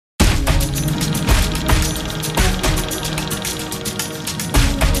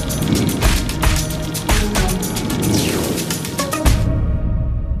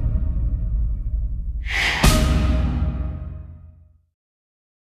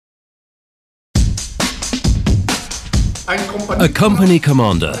A company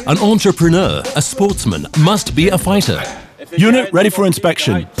commander, an entrepreneur, a sportsman must be a fighter. Unit ready for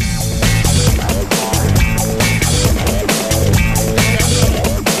inspection.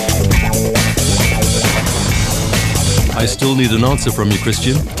 I still need an answer from you,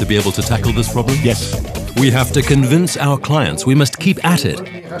 Christian, to be able to tackle this problem. Yes. We have to convince our clients. We must keep at it.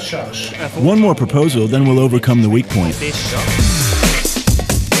 One more proposal, then we'll overcome the weak point.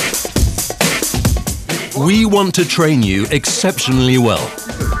 We want to train you exceptionally well.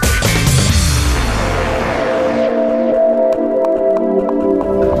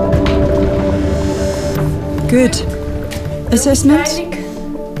 Good. Assessment?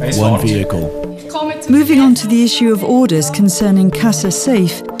 One vehicle. Moving on to the issue of orders concerning Casa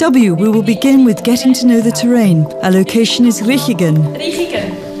Safe. W, we will begin with getting to know the terrain. Our location is Richigen.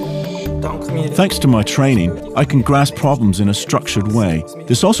 Thanks to my training, I can grasp problems in a structured way.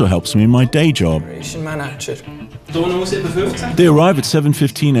 This also helps me in my day job. They arrive at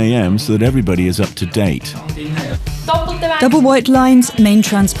 7:15 a.m. so that everybody is up to date. Double white lines, main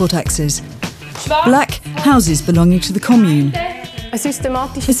transport axes. Black, houses belonging to the commune.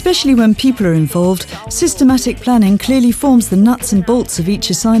 Especially when people are involved, systematic planning clearly forms the nuts and bolts of each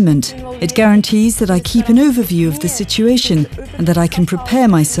assignment. It guarantees that I keep an overview of the situation and that I can prepare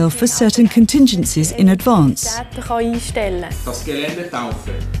myself for certain contingencies in advance.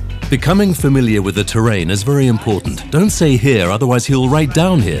 Becoming familiar with the terrain is very important. Don't say here, otherwise he'll write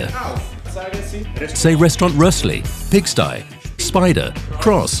down here. Say restaurant Rösli, pigsty, spider,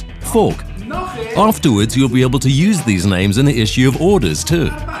 cross, fork. Afterwards, you'll be able to use these names in the issue of orders too.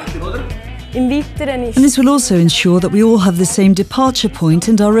 And this will also ensure that we all have the same departure point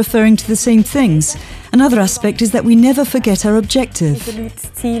and are referring to the same things. Another aspect is that we never forget our objective.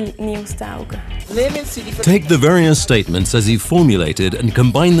 Take the various statements as you've formulated and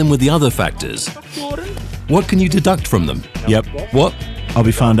combine them with the other factors. What can you deduct from them? Yep. What? I'll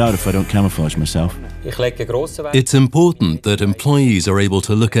be found out if I don't camouflage myself. It's important that employees are able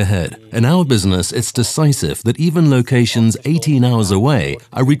to look ahead. In our business, it's decisive that even locations 18 hours away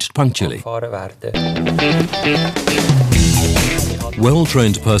are reached punctually.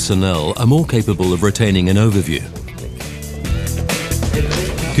 Well-trained personnel are more capable of retaining an overview.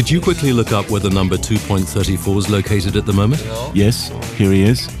 Could you quickly look up where the number 2.34 is located at the moment? Yes, here he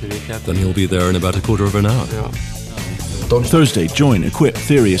is. Then he'll be there in about a quarter of an hour. Thursday, join, equip,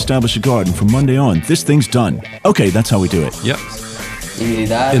 theory, establish a garden. From Monday on, this thing's done. Okay, that's how we do it. Yep.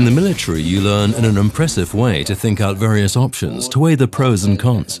 In the military, you learn in an impressive way to think out various options, to weigh the pros and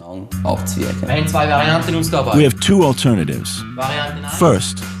cons. We have two alternatives.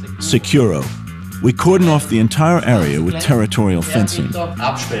 First, Securo. We cordon off the entire area with territorial fencing.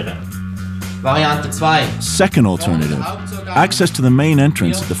 Second alternative, access to the main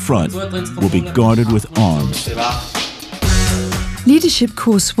entrance at the front will be guarded with arms. Leadership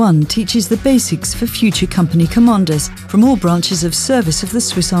Course 1 teaches the basics for future company commanders from all branches of service of the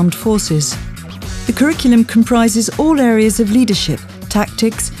Swiss Armed Forces. The curriculum comprises all areas of leadership,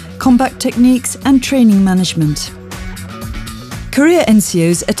 tactics, combat techniques and training management. Career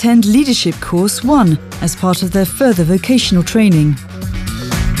NCOs attend Leadership Course 1 as part of their further vocational training.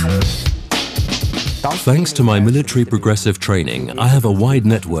 Thanks to my military progressive training, I have a wide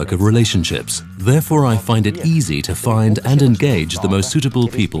network of relationships. Therefore, I find it easy to find and engage the most suitable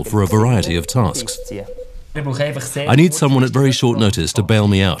people for a variety of tasks. I need someone at very short notice to bail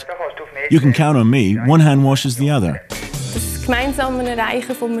me out. You can count on me. One hand washes the other.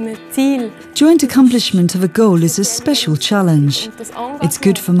 Joint accomplishment of a goal is a special challenge. It's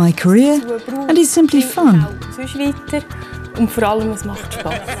good for my career and is simply fun.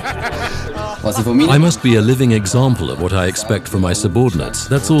 I must be a living example of what I expect from my subordinates.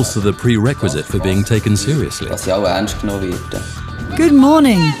 That's also the prerequisite for being taken seriously. Good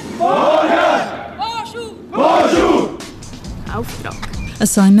morning.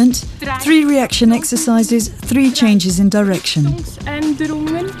 Assignment: 3 reaction exercises, 3 changes in direction.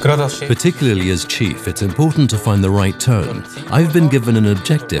 Particularly as chief, it's important to find the right tone. I've been given an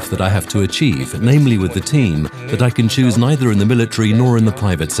objective that I have to achieve, namely with the team, that I can choose neither in the military nor in the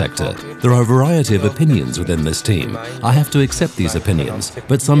private sector. There are a variety of opinions within this team. I have to accept these opinions,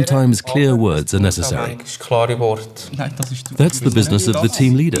 but sometimes clear words are necessary. That's the business of the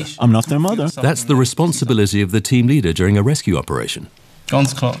team leader. I'm not their mother. That's the responsibility of the team leader during a rescue operation.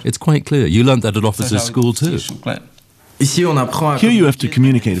 It's quite clear. You learnt that at officers' school too. Here you have to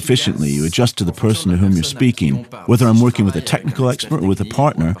communicate efficiently. You adjust to the person to whom you're speaking. Whether I'm working with a technical expert or with a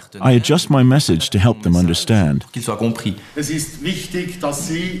partner, I adjust my message to help them understand.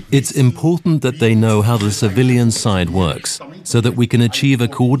 It's important that they know how the civilian side works, so that we can achieve a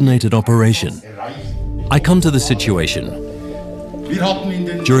coordinated operation. I come to the situation.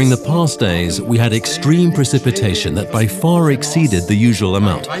 During the past days, we had extreme precipitation that by far exceeded the usual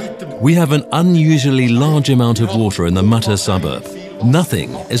amount. We have an unusually large amount of water in the Matter suburb. Nothing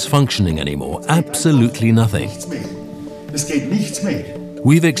is functioning anymore, absolutely nothing.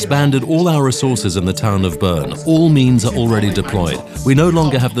 We've expanded all our resources in the town of Bern. All means are already deployed. We no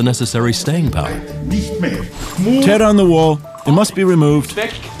longer have the necessary staying power. Tear down the wall. It must be removed.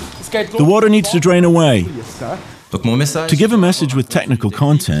 The water needs to drain away. To give a message with technical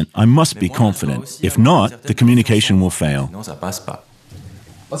content, I must be confident. If not, the communication will fail.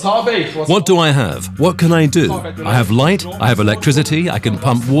 What do I have? What can I do? I have light, I have electricity, I can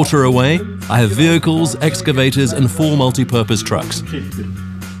pump water away, I have vehicles, excavators, and 4 multi-purpose trucks.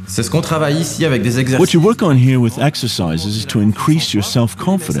 What you work on here with exercises is to increase your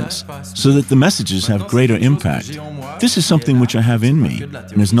self-confidence so that the messages have greater impact. This is something which I have in me,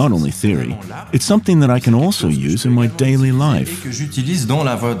 and is not only theory. It's something that I can also use in my daily life.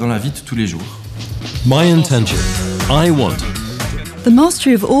 My intention, I want. The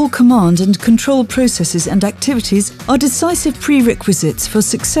mastery of all command and control processes and activities are decisive prerequisites for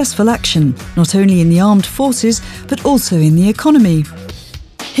successful action, not only in the armed forces, but also in the economy.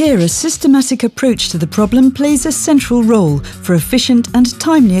 Here, a systematic approach to the problem plays a central role for efficient and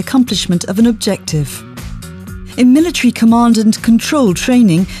timely accomplishment of an objective. In military command and control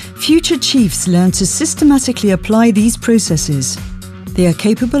training, future chiefs learn to systematically apply these processes. They are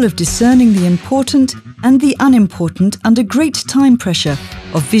capable of discerning the important and the unimportant under great time pressure,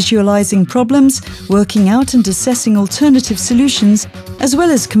 of visualizing problems, working out and assessing alternative solutions, as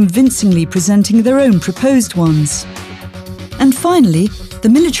well as convincingly presenting their own proposed ones. And finally, the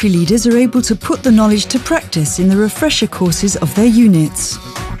military leaders are able to put the knowledge to practice in the refresher courses of their units.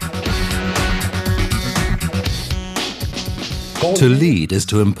 To lead is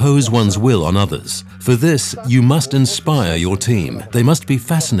to impose one's will on others. For this, you must inspire your team. They must be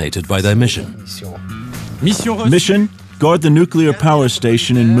fascinated by their mission. Mission: guard the nuclear power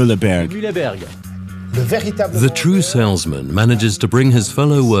station in Mühleberg. The true salesman manages to bring his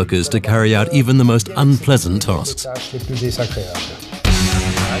fellow workers to carry out even the most unpleasant tasks.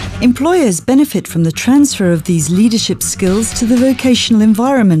 Employers benefit from the transfer of these leadership skills to the vocational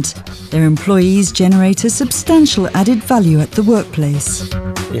environment. Their employees generate a substantial added value at the workplace.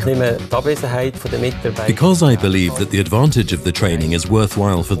 Because I believe that the advantage of the training is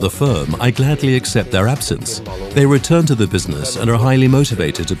worthwhile for the firm, I gladly accept their absence. They return to the business and are highly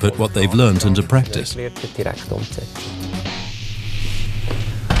motivated to put what they've learned into practice.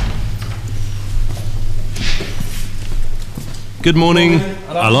 Good morning.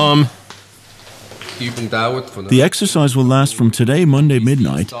 Alarm. The exercise will last from today, Monday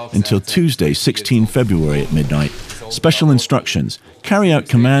midnight, until Tuesday, 16 February at midnight. Special instructions: carry out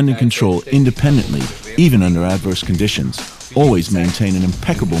command and control independently, even under adverse conditions. Always maintain an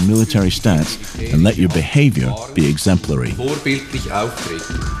impeccable military stance and let your behavior be exemplary.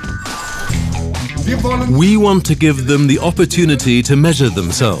 We want to give them the opportunity to measure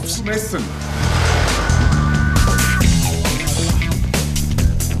themselves.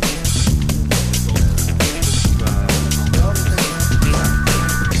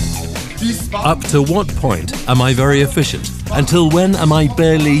 Up to what point am I very efficient? Until when am I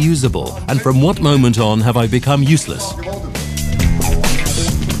barely usable? And from what moment on have I become useless?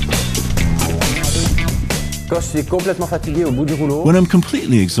 When I'm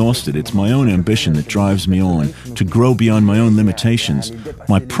completely exhausted, it's my own ambition that drives me on, to grow beyond my own limitations.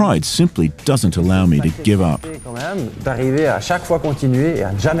 My pride simply doesn't allow me to give up.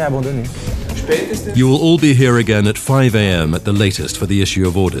 You will all be here again at 5 a.m. at the latest for the issue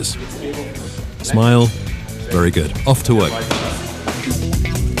of orders. Smile. Very good. Off to work.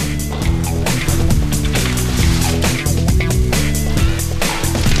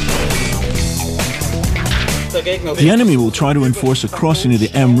 The enemy will try to enforce a crossing of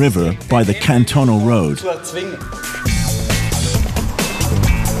the M River by the Cantonal Road.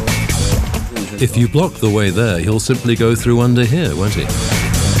 If you block the way there, he'll simply go through under here, won't he?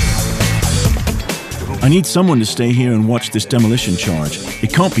 I need someone to stay here and watch this demolition charge.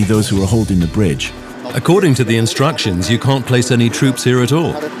 It can't be those who are holding the bridge. According to the instructions, you can't place any troops here at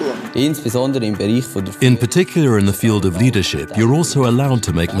all. In particular in the field of leadership, you're also allowed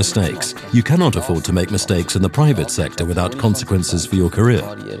to make mistakes. You cannot afford to make mistakes in the private sector without consequences for your career.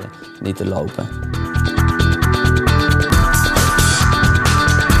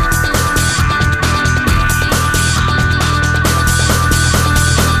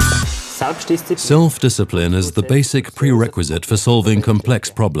 Self-discipline is the basic prerequisite for solving complex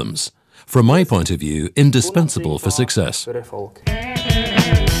problems. From my point of view, indispensable for success.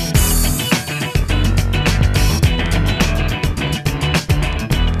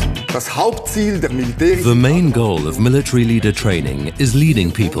 The main goal of military leader training is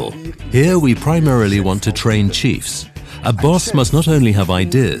leading people. Here we primarily want to train chiefs. A boss must not only have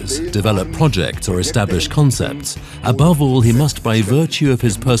ideas, develop projects or establish concepts, above all he must, by virtue of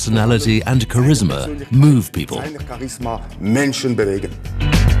his personality and charisma, move people.